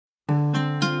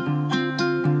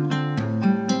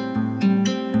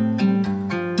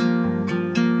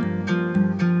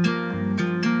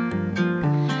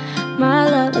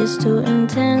is too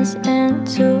intense and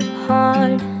too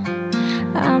hard.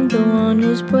 I'm the one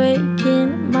who's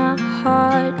breaking my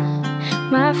heart.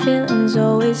 My feelings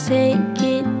always take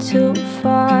it too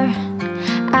far.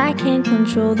 I can't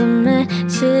control the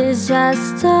messes I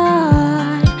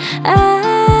start.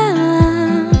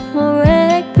 I'm a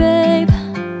wreck, babe.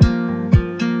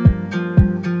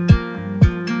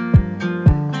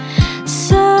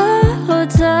 So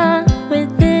done with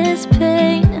this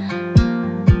pain,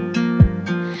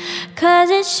 'cause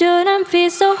it shouldn't be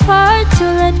so hard to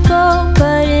let go,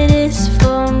 but it is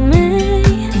for me.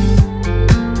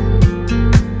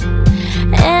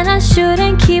 And I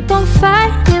shouldn't keep on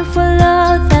fighting for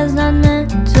love that's not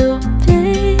meant to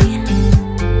be.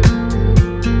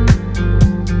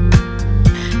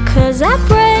 'Cause I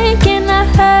break and I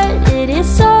hurt, it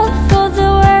is all for the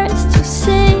words to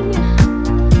sing.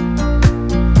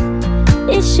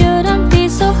 It shouldn't be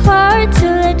so hard to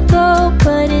let go,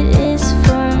 but it is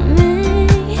for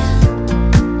me.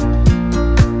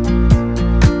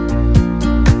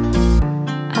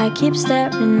 I keep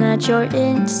staring at your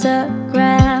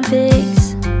Instagram pics,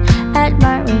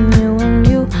 admiring you when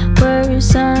you were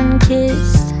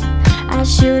sun-kissed. I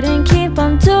shouldn't keep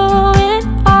on doing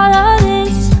all of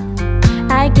this.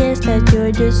 I guess that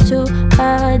you're just too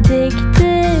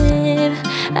addictive.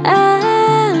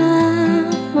 I'm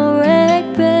a wreck,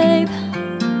 babe.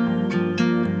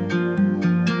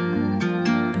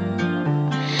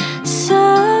 So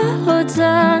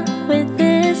done with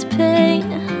this pain,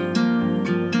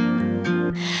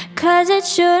 'cause it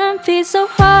shouldn't be so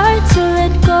hard to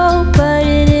let go, but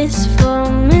it is for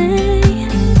me.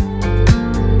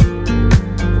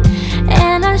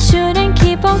 And I shouldn't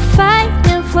keep on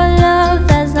fighting for love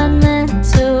that's not meant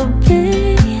to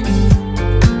be.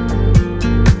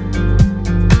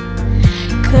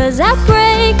 'Cause I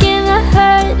break and I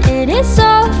hurt, it is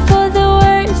all for the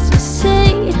words to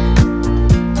say.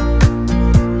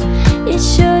 It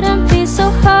shouldn't be so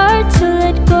hard to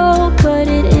let go, but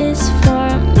it is for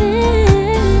me.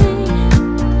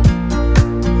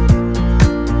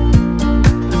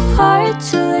 Hard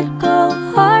to let go,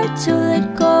 hard to let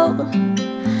go.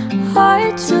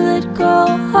 Hard to let go,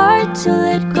 hard to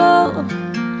let go.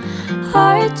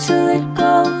 Hard to let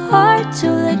go, hard to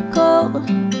let go.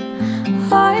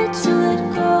 Hard to let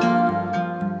go.